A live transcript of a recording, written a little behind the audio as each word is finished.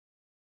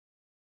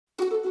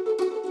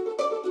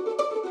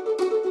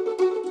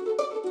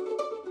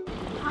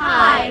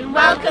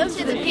Welcome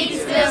to the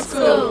Petersfield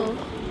School.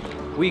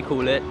 We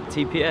call it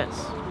TPS.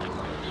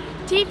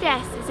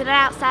 TPS is an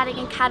outstanding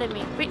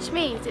academy, which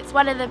means it's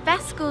one of the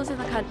best schools in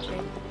the country.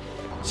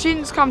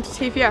 Students come to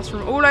TPS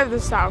from all over the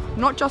south,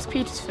 not just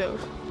Petersfield.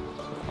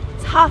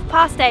 It's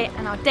 8:30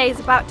 and our day is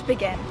about to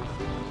begin.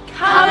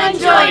 Come and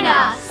join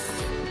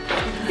us.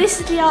 This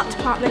is the art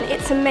department,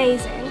 it's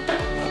amazing.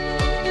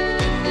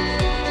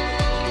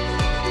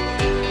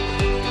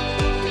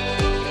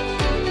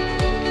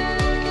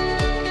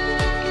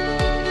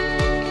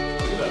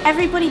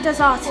 Everybody does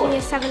art in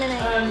year 7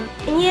 and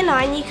 8. In year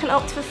 9 you can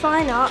opt for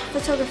fine art,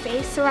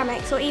 photography,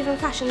 ceramics or even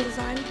fashion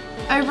design.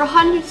 Over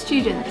 100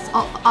 students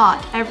opt for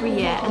art every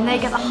year and they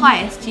get the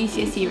highest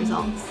GCSE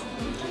results.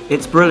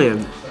 It's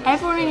brilliant.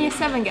 Everyone in year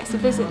 7 gets to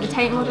visit the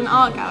Tate Modern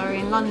Art Gallery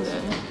in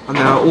London. And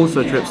there are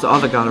also trips to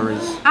other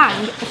galleries.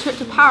 And a trip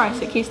to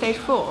Paris at Key Stage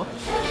 4.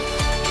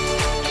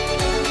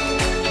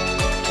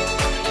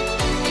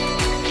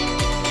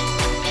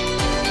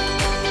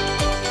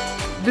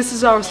 This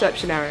is our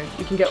reception area.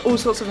 You can get all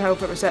sorts of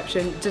help at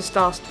reception, just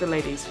ask the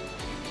ladies.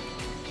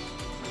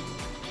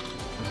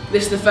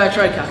 This is the Fair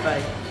Trade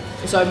Cafe.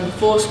 It's open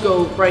before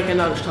school, break and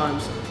lunch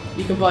times.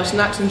 You can buy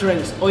snacks and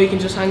drinks, or you can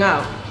just hang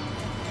out.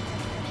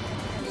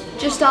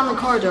 Just down the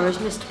corridor is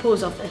Mr.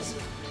 Paul's office.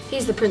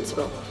 He's the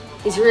principal.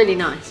 He's really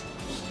nice.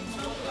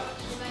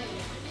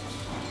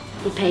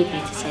 He paid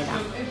me to say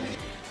that.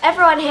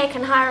 Everyone here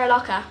can hire a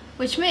locker.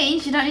 Which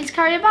means you don't need to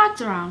carry your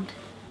bags around.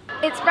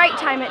 It's break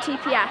time at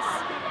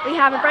TPS. We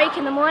have a break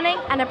in the morning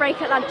and a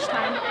break at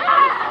lunchtime.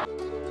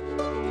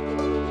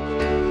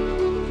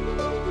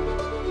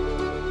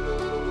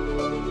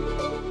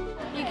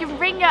 You can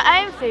bring your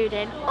own food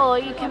in, or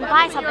you can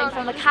buy something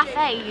from the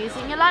cafe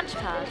using your lunch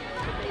card.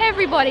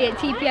 Everybody at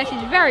TPS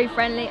is very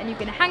friendly and you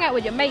can hang out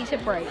with your mates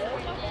at break.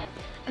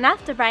 And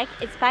after break,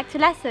 it's back to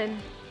lesson.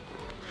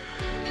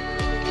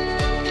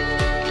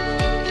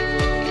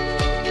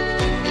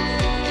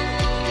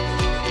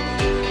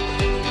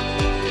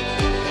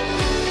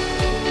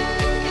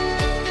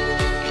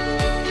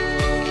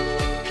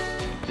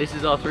 This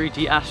is our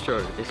 3G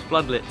Astro. It's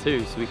floodlit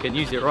too, so we can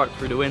use it right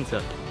through the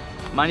winter.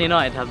 Man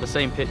United have the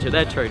same pitch at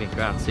their training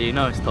ground, so you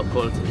know it's top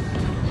quality.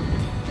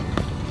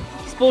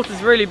 Sport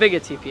is really big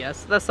at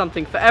TPS. There's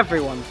something for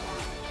everyone.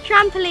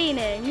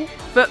 Trampolining,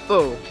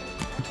 Football,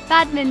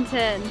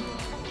 badminton,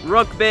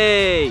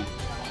 Rugby,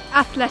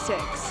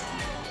 athletics,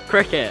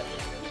 cricket,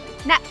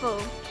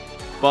 netball.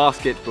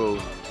 basketball.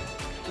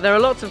 There are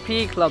lots of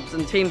PE clubs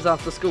and teams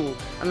after school,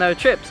 and there are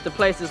trips to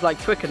places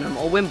like Twickenham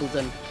or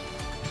Wimbledon.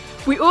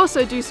 We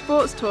also do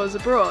sports tours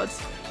abroad.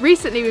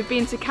 Recently we've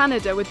been to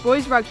Canada with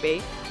boys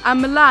rugby and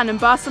Milan and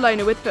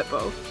Barcelona with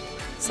football.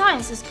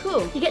 Science is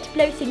cool. You get to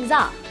blow things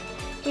up.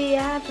 We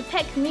have a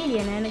pet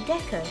chameleon and a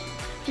gecko.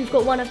 We've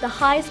got one of the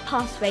highest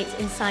pass rates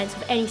in science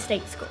of any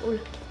state school.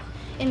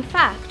 In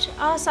fact,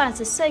 our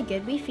science is so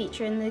good we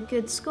feature in the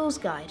Good Schools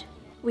Guide.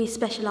 We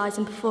specialise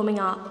in performing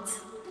arts.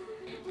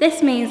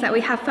 This means that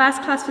we have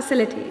first-class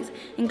facilities,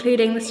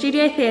 including the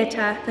studio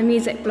theatre, the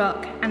music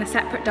block and a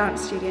separate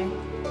dance studio.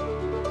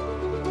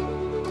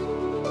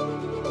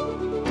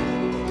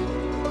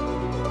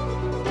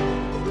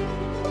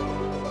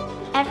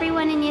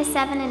 Everyone in year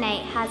 7 and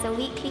 8 has a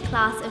weekly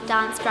class of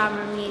dance, drama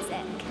and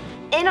music.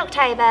 In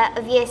October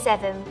of year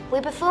 7,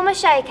 we perform a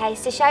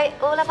showcase to show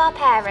all of our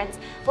parents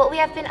what we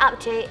have been up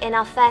to in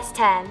our first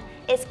term.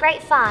 It's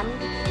great fun.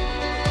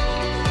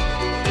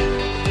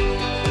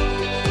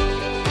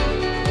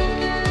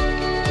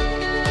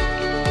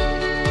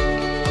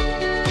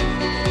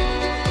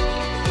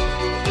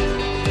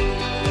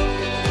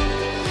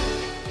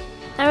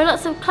 There are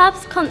lots of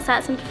clubs,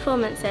 concerts and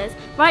performances.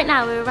 Right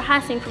now we're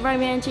rehearsing for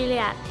Romeo and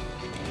Juliet.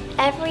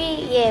 Every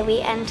year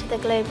we enter the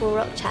Global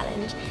Rock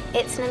Challenge.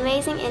 It's an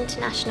amazing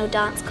international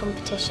dance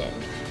competition.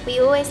 We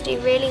always do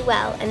really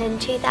well, and in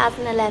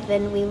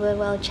 2011 we were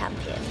world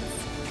champions.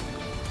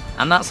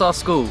 And that's our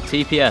school,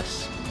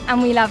 TPS.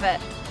 And we love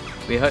it.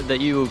 We hope that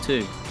you will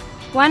too.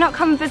 Why not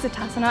come visit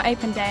us on our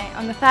open day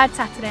on the 3rd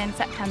Saturday in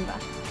September?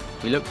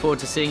 We look forward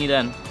to seeing you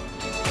then.